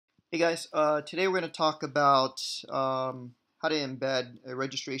Hey guys, today we're going to talk about how to embed a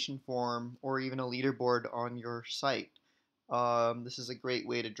registration form or even a leaderboard on your site. This is a great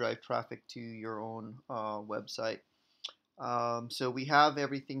way to drive traffic to your own website. So we have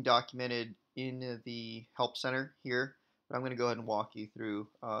everything documented in the Help Center here, but I'm going to go ahead and walk you through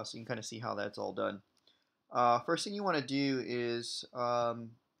so you can kind of see how that's all done. First thing you want to do is,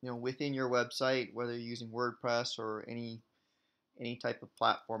 within your website, whether you're using WordPress or any type of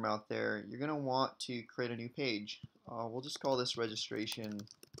platform out there, you're going to want to create a new page. We'll just call this registration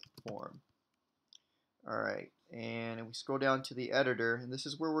form. All right, and if we scroll down to the editor, and this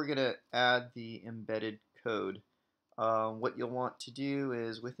is where we're going to add the embedded code. What you'll want to do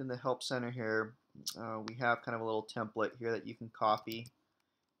is within the Help Center here, we have kind of a little template here that you can copy,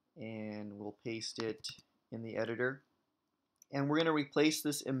 and we'll paste it in the editor. And we're going to replace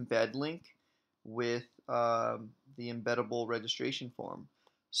this embed link with the embeddable registration form.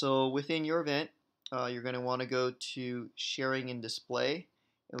 So within your event, you're going to want to go to sharing and display,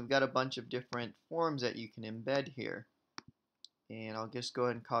 and we've got a bunch of different forms that you can embed here. And I'll just go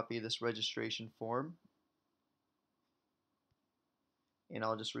ahead and copy this registration form, and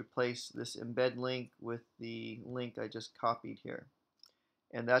I'll just replace this embed link with the link I just copied here.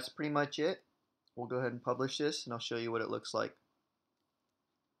 And that's pretty much it. We'll go ahead and publish this, and I'll show you what it looks like.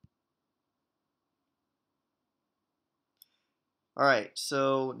 Alright,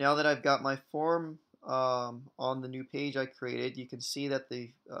 so now that I've got my form on the new page I created, you can see that the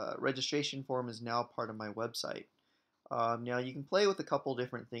registration form is now part of my website. Now you can play with a couple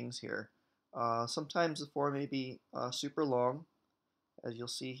different things here. Sometimes the form may be super long. As you'll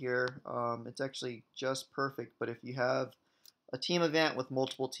see here, it's actually just perfect, but if you have a team event with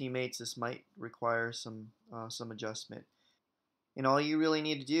multiple teammates, this might require some adjustment. And all you really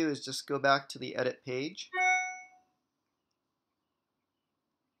need to do is just go back to the edit page,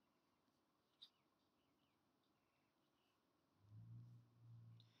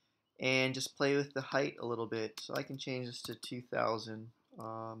 and just play with the height a little bit. So I can change this to 2000,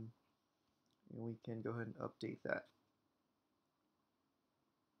 and we can go ahead and update that.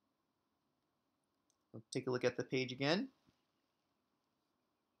 Let's take a look at the page again.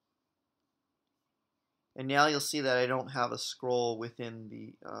 And now you'll see that I don't have a scroll within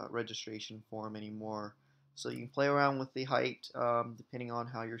the registration form anymore. So you can play around with the height depending on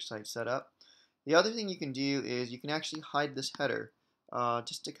how your site's set up. The other thing you can do is you can actually hide this header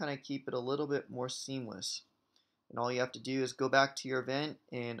just to kind of keep it a little bit more seamless. And all you have to do is go back to your event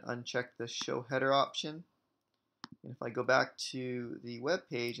and uncheck the show header option. And if I go back to the web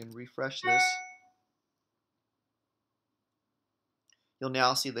page and refresh this, you'll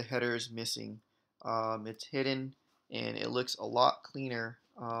now see the header is missing. It's hidden, and it looks a lot cleaner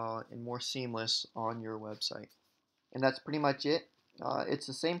and more seamless on your website. And that's pretty much it. It's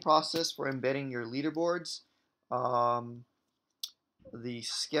the same process for embedding your leaderboards, um, the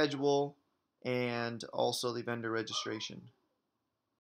schedule, and also the vendor registration.